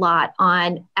patients a lot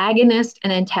on agonist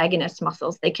and antagonist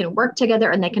muscles. They can work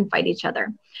together and they can fight each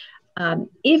other.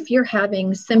 If you're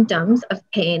having symptoms of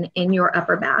pain in your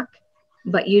upper back,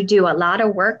 but you do a lot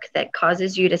of work that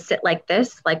causes you to sit like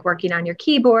this, like working on your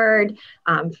keyboard.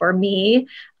 For me,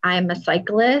 I'm a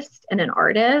cyclist and an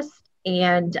artist,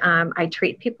 and I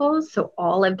treat people. So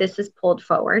all of this is pulled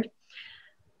forward.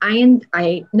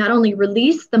 I not only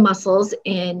release the muscles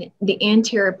in the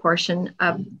anterior portion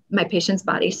of my patient's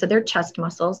body, so their chest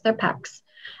muscles, their pecs,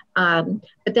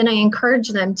 but then I encourage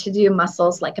them to do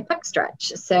muscles like a pec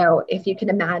stretch. So if you can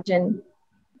imagine,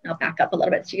 I'll back up a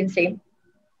little bit so you can see,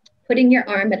 putting your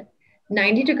arm at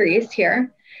 90 degrees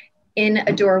here in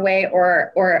a doorway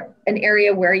or an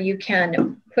area where you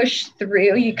can push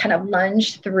through, you kind of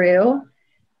lunge through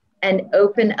and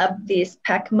open up these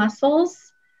pec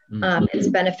muscles. It's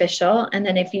beneficial. And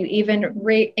then if you even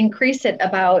increase it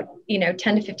about 10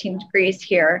 to 15 degrees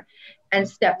here and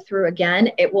step through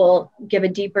again, it will give a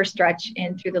deeper stretch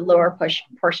in through the lower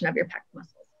portion of your pec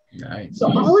muscles. Nice.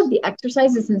 So all of the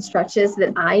exercises and stretches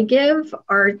that I give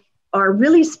are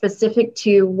really specific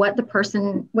to what the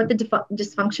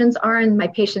dysfunctions are in my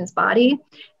patient's body.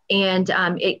 And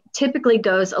it typically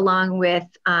goes along with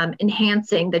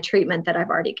enhancing the treatment that I've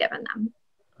already given them.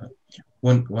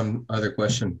 One other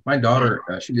question. My daughter,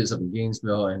 she lives up in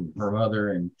Gainesville, and her mother,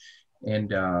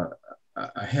 and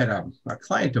I had a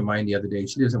client of mine the other day.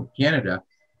 She lives in Canada.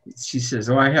 She says,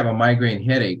 "Oh, I have a migraine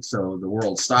headache, so the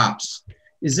world stops."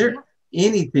 Is there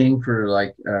anything for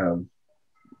like,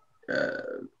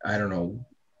 I don't know,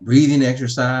 breathing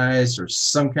exercise or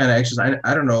some kind of exercise?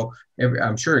 I don't know.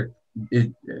 I'm sure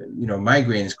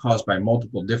migraine is caused by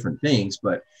multiple different things,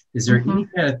 but is there any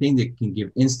kind of thing that can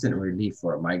give instant relief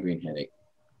for a migraine headache?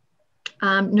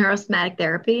 Neurosomatic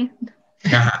therapy.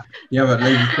 Yeah, but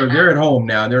they're at home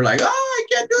now and they're like, "Oh, I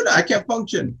can't do that. I can't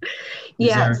function."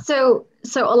 So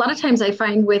a lot of times I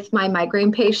find with my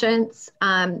migraine patients,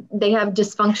 they have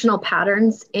dysfunctional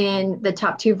patterns in the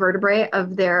top two vertebrae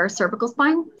of their cervical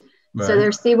spine. Right. So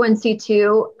their C1,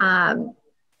 C2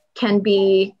 can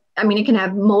be it can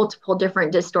have multiple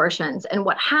different distortions. And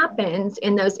what happens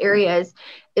in those areas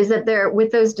is that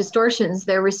with those distortions,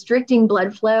 they're restricting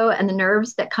blood flow and the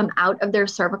nerves that come out of their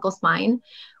cervical spine,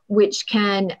 which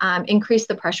can increase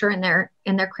the pressure in their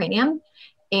cranium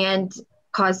and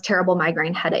cause terrible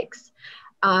migraine headaches.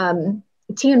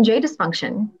 TMJ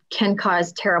dysfunction can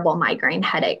cause terrible migraine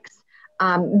headaches.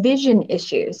 Vision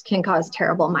issues can cause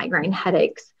terrible migraine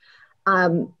headaches.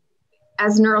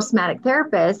 As a neurosomatic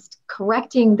therapist,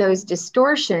 correcting those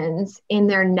distortions in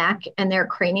their neck and their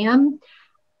cranium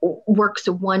works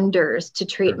wonders to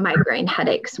treat migraine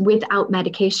headaches without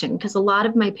medication. Because a lot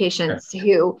of my patients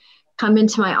who come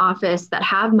into my office that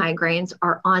have migraines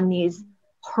are on these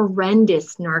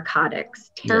horrendous narcotics,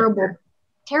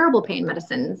 terrible pain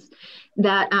medicines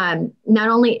that not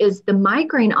only is the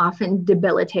migraine often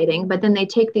debilitating, but then they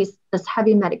take this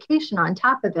heavy medication on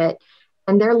top of it,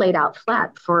 and they're laid out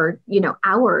flat for,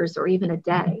 hours or even a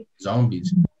day.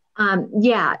 Zombies.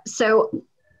 So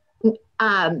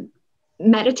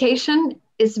meditation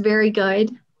is very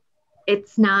good.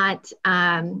 It's not,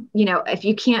 if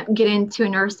you can't get into a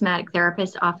neurosomatic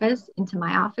therapist office, into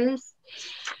my office,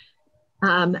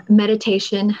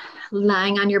 meditation,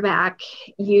 lying on your back,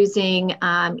 using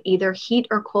either heat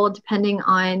or cold, depending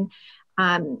on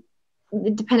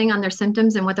their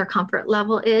symptoms and what their comfort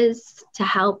level is, to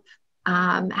help.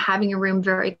 Having a room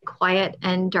very quiet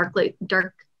and dark lit,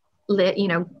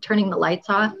 turning the lights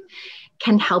off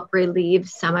can help relieve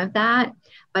some of that.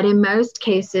 But in most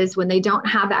cases, when they don't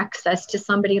have access to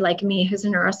somebody like me, who's a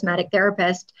neurosomatic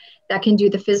therapist, that can do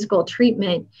the physical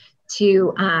treatment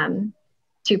to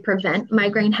prevent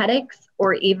migraine headaches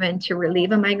or even to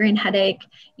relieve a migraine headache,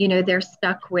 they're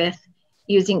stuck with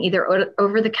using either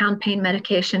over-the-counter pain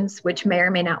medications, which may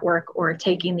or may not work, or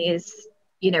taking these,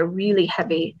 really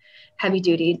heavy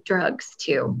duty drugs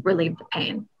to relieve the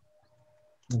pain.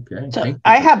 Okay. So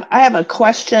I have a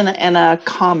question and a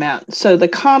comment. So the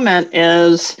comment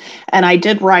is, and I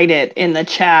did write it in the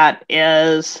chat,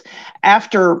 is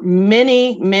after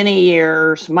many, many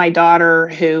years, my daughter,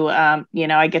 who,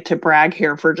 I get to brag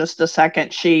here for just a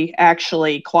second, she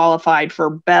actually qualified for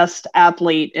best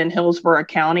athlete in Hillsborough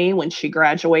County when she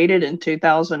graduated in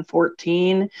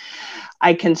 2014.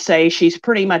 I can say she's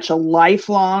pretty much a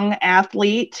lifelong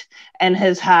athlete and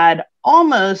has had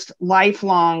almost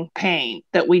lifelong pain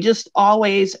that we just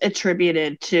always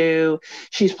attributed to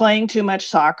she's playing too much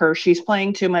soccer, she's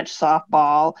playing too much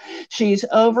softball, she's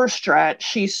overstretched,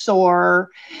 she's sore.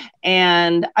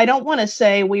 And I don't want to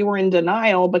say we were in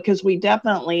denial, because we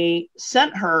definitely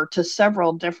sent her to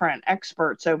several different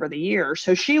experts over the years.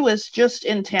 So she was just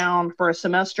in town for a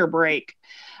semester break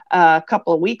a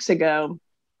couple of weeks ago.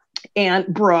 And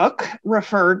Brooke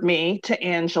referred me to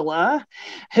Angela,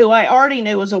 who I already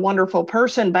knew was a wonderful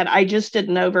person, but I just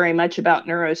didn't know very much about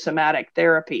neurosomatic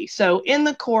therapy. So in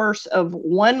the course of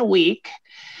 1 week,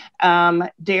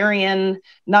 Darian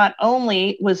not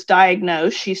only was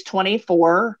diagnosed, she's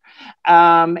 24.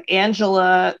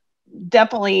 Angela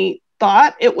definitely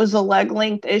thought it was a leg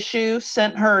length issue,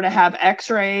 sent her to have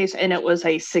x-rays, and it was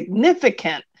a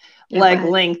significant leg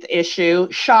length issue,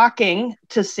 shocking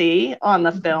to see on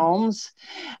the films.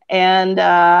 And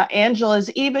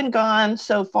Angela's even gone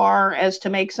so far as to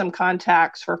make some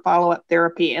contacts for follow-up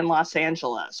therapy in Los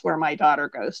Angeles, where my daughter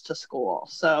goes to school.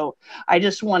 So I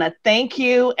just want to thank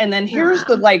you. And then here's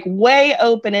the way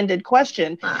open-ended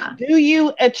question. Do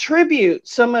you attribute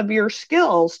some of your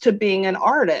skills to being an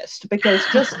artist? Because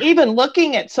just even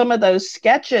looking at some of those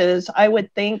sketches, I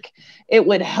would think it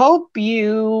would help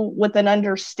you with an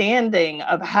understanding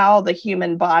of how the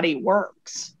human body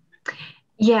works.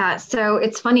 Yeah, so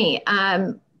it's funny.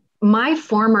 My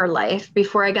former life,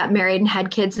 before I got married and had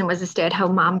kids and was a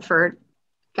stay-at-home mom for,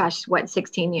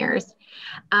 16 years,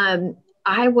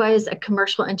 I was a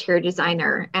commercial interior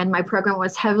designer, and my program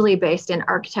was heavily based in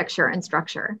architecture and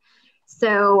structure.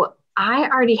 So I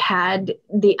already had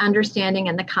the understanding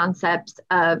and the concepts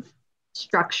of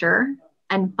structure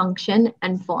and function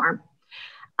and form.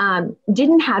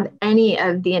 Didn't have any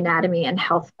of the anatomy and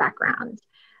health background.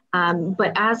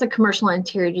 But as a commercial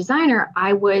interior designer,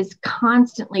 I was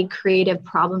constantly creative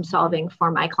problem solving for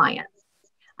my clients.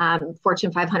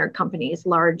 Fortune 500 companies,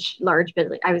 large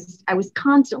business. I was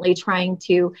constantly trying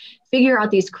to figure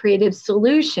out these creative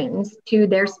solutions to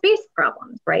their space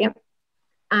problems, right?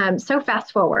 So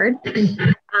fast forward,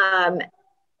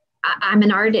 I'm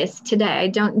an artist today. I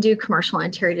don't do commercial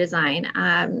interior design.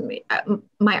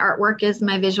 My artwork is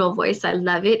my visual voice. I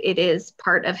love it. It is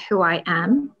part of who I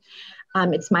am.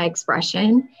 It's my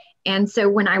expression. And so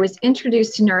when I was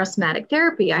introduced to neurosomatic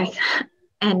therapy,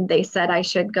 and they said I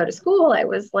should go to school, I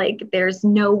was like, there's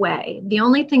no way. The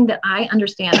only thing that I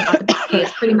understand about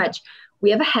case, pretty much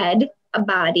we have a head, a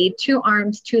body, 2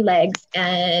 arms, 2 legs,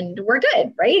 and we're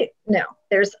good, right? No,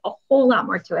 there's a whole lot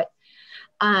more to it.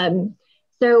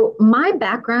 So my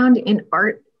background in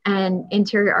art and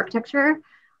interior architecture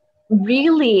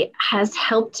really has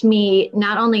helped me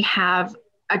not only have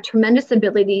a tremendous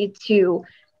ability to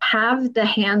have the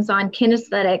hands-on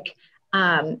kinesthetic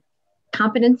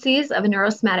competencies of a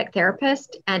neurosomatic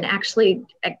therapist, and actually,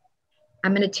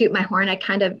 I'm going to toot my horn, I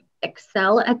kind of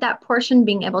excel at that portion,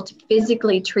 being able to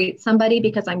physically treat somebody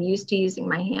because I'm used to using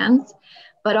my hands.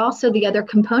 But also the other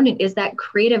component is that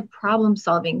creative problem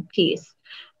solving piece.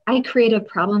 I creative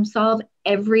problem solve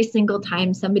every single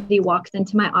time somebody walks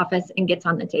into my office and gets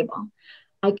on the table.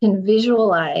 I can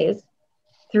visualize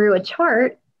through a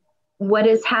chart what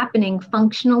is happening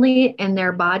functionally in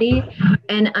their body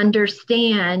and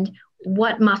understand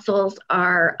what muscles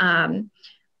are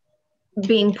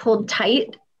being pulled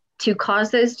tight to cause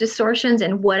those distortions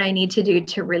and what I need to do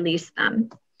to release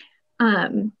them.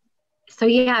 So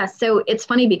yeah, so it's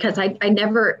funny because I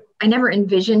never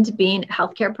envisioned being a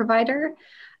healthcare provider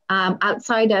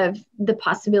outside of the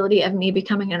possibility of me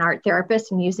becoming an art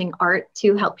therapist and using art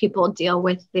to help people deal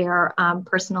with their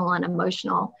personal and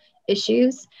emotional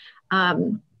issues.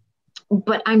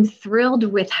 But I'm thrilled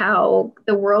with how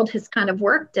the world has kind of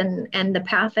worked and the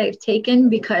path I've taken,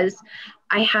 because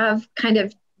I have kind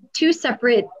of 2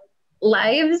 separate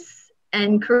lives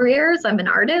and careers. I'm an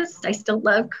artist. I still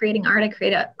love creating art. I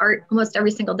create art almost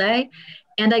every single day,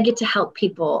 and I get to help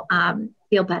people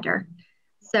feel better.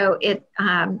 So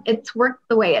it's worked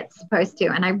the way it's supposed to,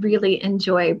 and I really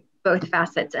enjoy both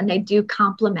facets, and they do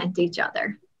complement each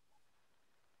other.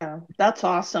 Yeah, that's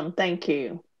awesome. Thank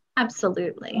you.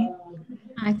 Absolutely.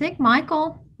 I think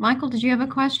Michael, did you have a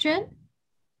question?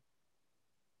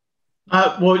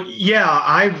 Well, yeah,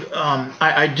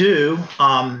 I do.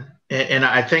 And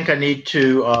I think I need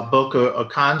to book a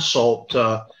consult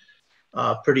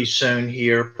pretty soon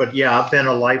here. But yeah, I've been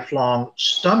a lifelong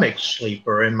stomach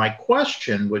sleeper. And my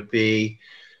question would be,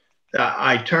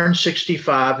 I turned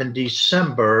 65 in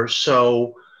December,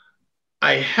 so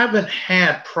I haven't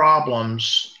had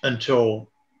problems until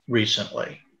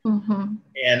recently. Mm-hmm.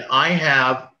 And I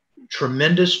have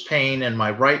tremendous pain in my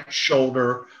right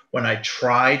shoulder when I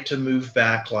try to move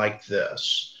back like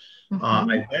this. Mm-hmm.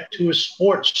 I went to a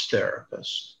sports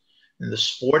therapist, and the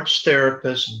sports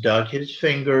therapist dug his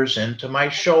fingers into my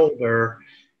shoulder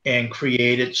and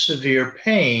created severe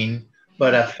pain,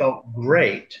 but I felt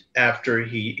great after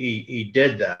he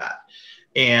did that.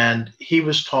 And he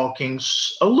was talking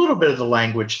a little bit of the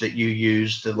language that you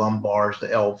use, the lumbars, the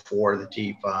L4, the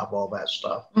T5, all that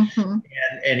stuff. Mm-hmm.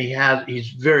 And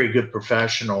he's very good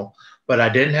professional, but I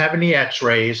didn't have any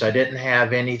x-rays. I didn't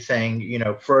have anything,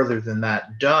 further than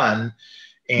that done.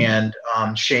 And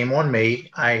Mm-hmm. shame on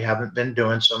me. I haven't been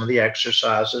doing some of the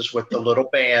exercises with the little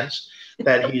bands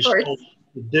that he's told me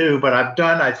to do, but I've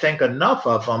done, I think, enough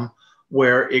of them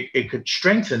where it could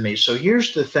strengthen me. So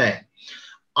here's the thing.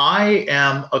 I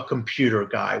am a computer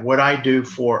guy. What I do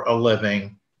for a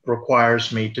living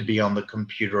requires me to be on the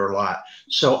computer a lot.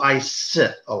 So I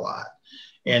sit a lot.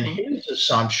 And his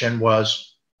assumption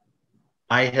was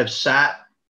I have sat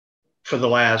for the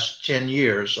last 10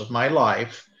 years of my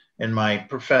life in my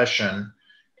profession.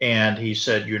 And he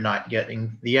said, you're not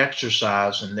getting the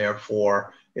exercise, and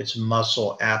therefore it's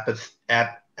muscle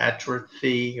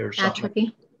atrophy or something.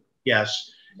 Atrophy.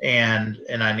 Yes. And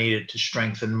I needed to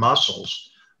strengthen muscles.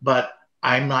 But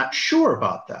I'm not sure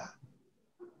about that,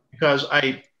 because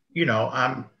I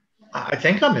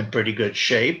think I'm in pretty good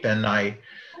shape, and I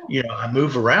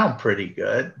move around pretty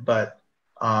good. But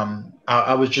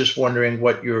I was just wondering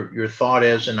what your thought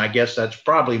is, and I guess that's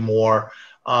probably more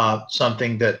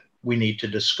something that we need to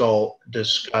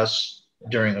discuss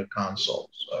during a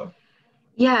consult. So.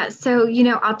 Yeah, so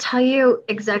I'll tell you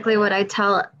exactly what I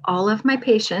tell all of my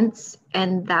patients,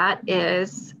 and that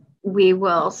is, we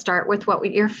will start with what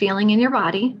you're feeling in your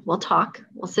body. We'll talk.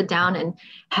 We'll sit down and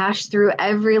hash through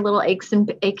every little ache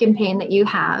and pain that you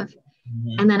have.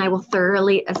 Mm-hmm. And then I will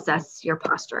thoroughly assess your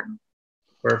posture.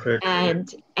 Perfect.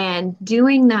 And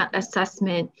doing that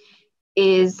assessment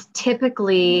is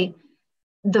typically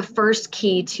the first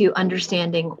key to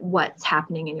understanding what's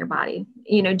happening in your body.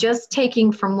 Just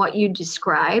taking from what you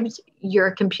described, you're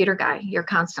a computer guy. You're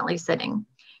constantly sitting.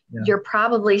 Yeah. You're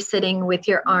probably sitting with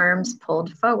your arms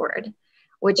pulled forward,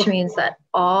 which means that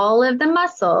all of the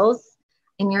muscles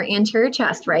in your anterior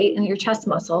chest, right, and your chest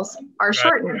muscles are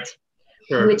shortened,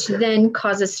 sure. Which then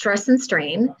causes stress and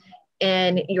strain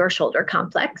in your shoulder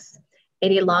complex.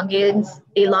 It elongates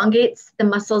the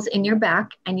muscles in your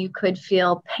back, and you could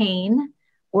feel pain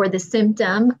or the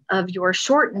symptom of your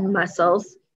shortened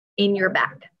muscles in your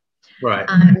back. Right.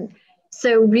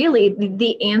 So really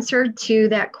the answer to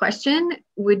that question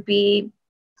would be,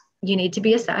 you need to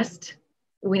be assessed.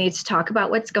 We need to talk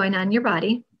about what's going on in your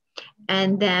body,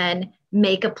 and then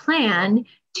make a plan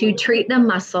to treat the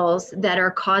muscles that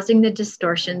are causing the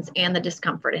distortions and the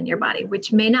discomfort in your body,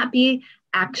 which may not be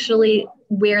actually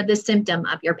where the symptom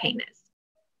of your pain is.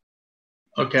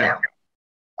 Okay. So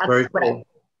that's Very what cool.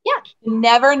 Yeah. You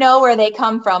never know where they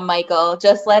come from, Michael,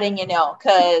 just letting you know.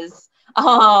 Cause,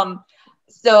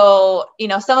 so, you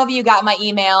know, some of you got my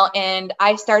email, and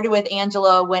I started with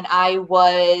Angela when I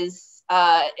was,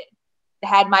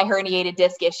 had my herniated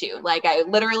disc issue. Like, I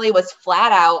literally was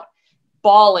flat out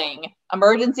bawling,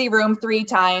 emergency room 3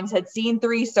 times, had seen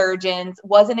 3 surgeons,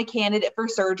 wasn't a candidate for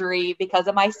surgery because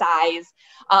of my size,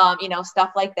 you know,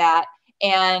 stuff like that.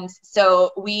 And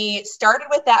so we started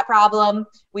with that problem.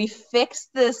 We fixed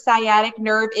the sciatic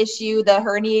nerve issue, the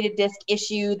herniated disc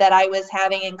issue that I was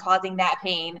having and causing that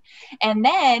pain. And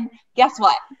then guess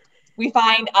what? We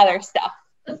find other stuff.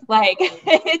 Like,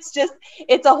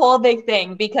 it's a whole big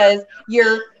thing, because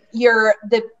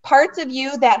the parts of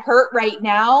you that hurt right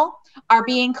now are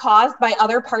being caused by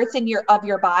other parts of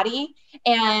your body.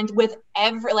 And with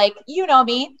like, you know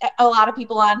me, a lot of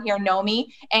people on here know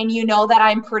me, and you know that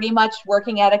I'm pretty much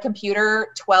working at a computer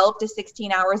 12 to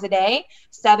 16 hours a day,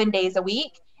 7 days a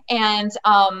week. And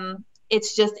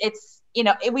it's you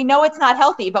know, we know it's not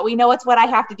healthy, but we know it's what I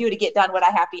have to do to get done what I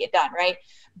have to get done, right?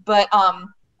 But I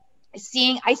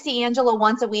see Angela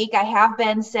once a week. I have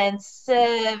been since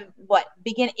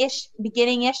beginning-ish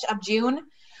of June.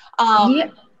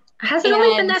 Yeah. Has it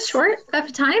only been that short of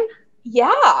a time?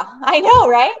 Yeah, I know,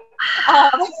 right?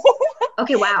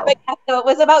 Okay, wow. But, so it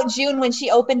was about June when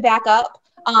she opened back up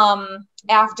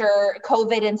after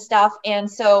COVID and stuff. And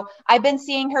so I've been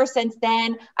seeing her since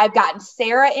then. I've gotten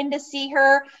Sarah in to see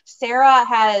her. Sarah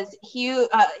has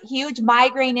huge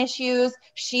migraine issues.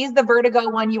 She's the vertigo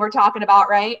one you were talking about,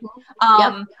 right?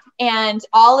 Yep. And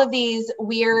all of these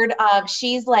weird,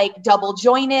 she's like double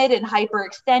jointed and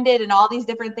hyperextended and all these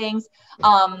different things.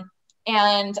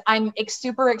 And I'm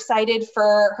super excited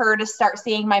for her to start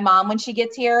seeing my mom when she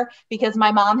gets here, because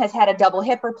my mom has had a double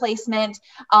hip replacement,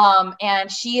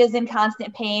 and she is in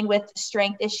constant pain with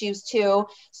strength issues too.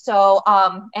 So,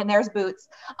 and there's Boots.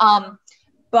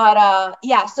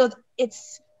 Yeah, so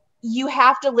you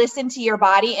have to listen to your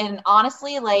body. And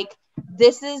honestly, like,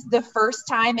 this is the first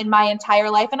time in my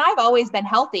entire life, and I've always been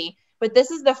healthy, but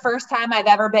this is the first time I've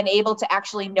ever been able to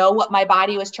actually know what my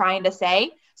body was trying to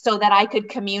say, so that I could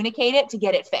communicate it to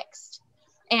get it fixed.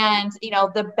 And, you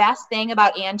know, the best thing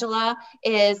about Angela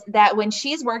is that when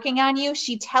she's working on you,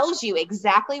 she tells you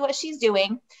exactly what she's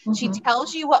doing. Mm-hmm. She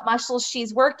tells you what muscles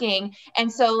she's working.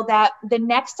 And so that the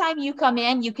next time you come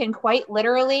in, you can quite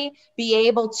literally be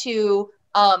able to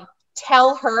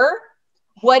tell her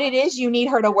what it is you need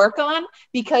her to work on,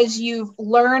 because you've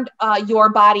learned your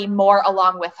body more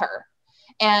along with her.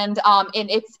 And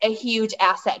it's a huge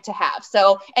asset to have.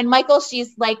 So, and Michael,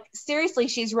 she's like, seriously,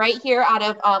 she's right here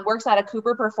works out of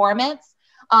Cooper Performance,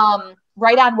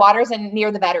 right on Waters and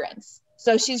near the Veterans.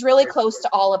 So she's really close to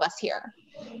all of us here.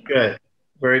 Good.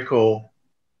 Very cool.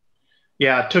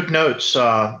 Yeah, I took notes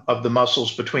of the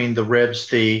muscles between the ribs,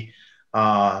 the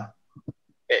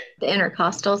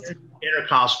intercostals.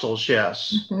 Intercostals,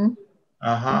 yes. Mm-hmm.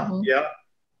 Mm-hmm. Yeah.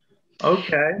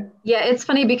 Okay. Yeah, it's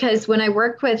funny because when I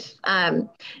work with,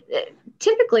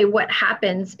 typically what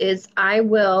happens is I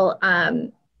will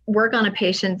work on a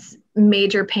patient's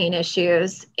major pain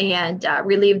issues and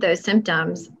relieve those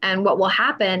symptoms. And what will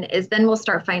happen is then we'll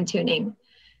start fine tuning.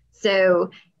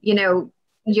 So, you know,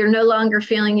 you're no longer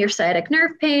feeling your sciatic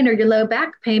nerve pain or your low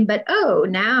back pain, but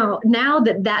now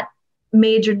that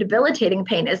major debilitating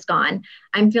pain is gone,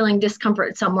 I'm feeling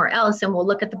discomfort somewhere else, and we'll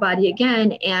look at the body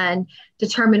again and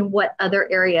determine what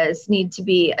other areas need to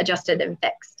be adjusted and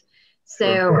fixed.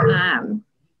 So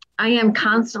I am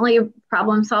constantly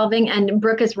problem solving, and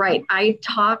Brooke is right. I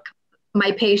talk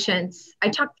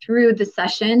through the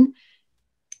session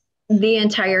the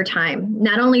entire time,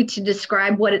 not only to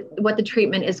describe what the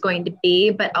treatment is going to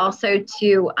be, but also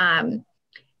to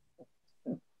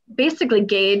basically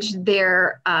gauge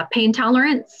their pain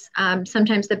tolerance.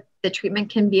 Sometimes the treatment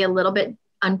can be a little bit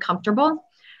uncomfortable.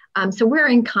 So we're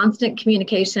in constant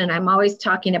communication. I'm always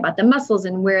talking about the muscles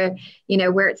and where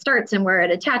it starts and where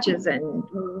it attaches and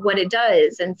what it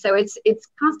does. And so it's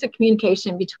constant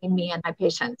communication between me and my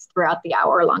patients throughout the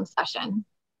hour-long session.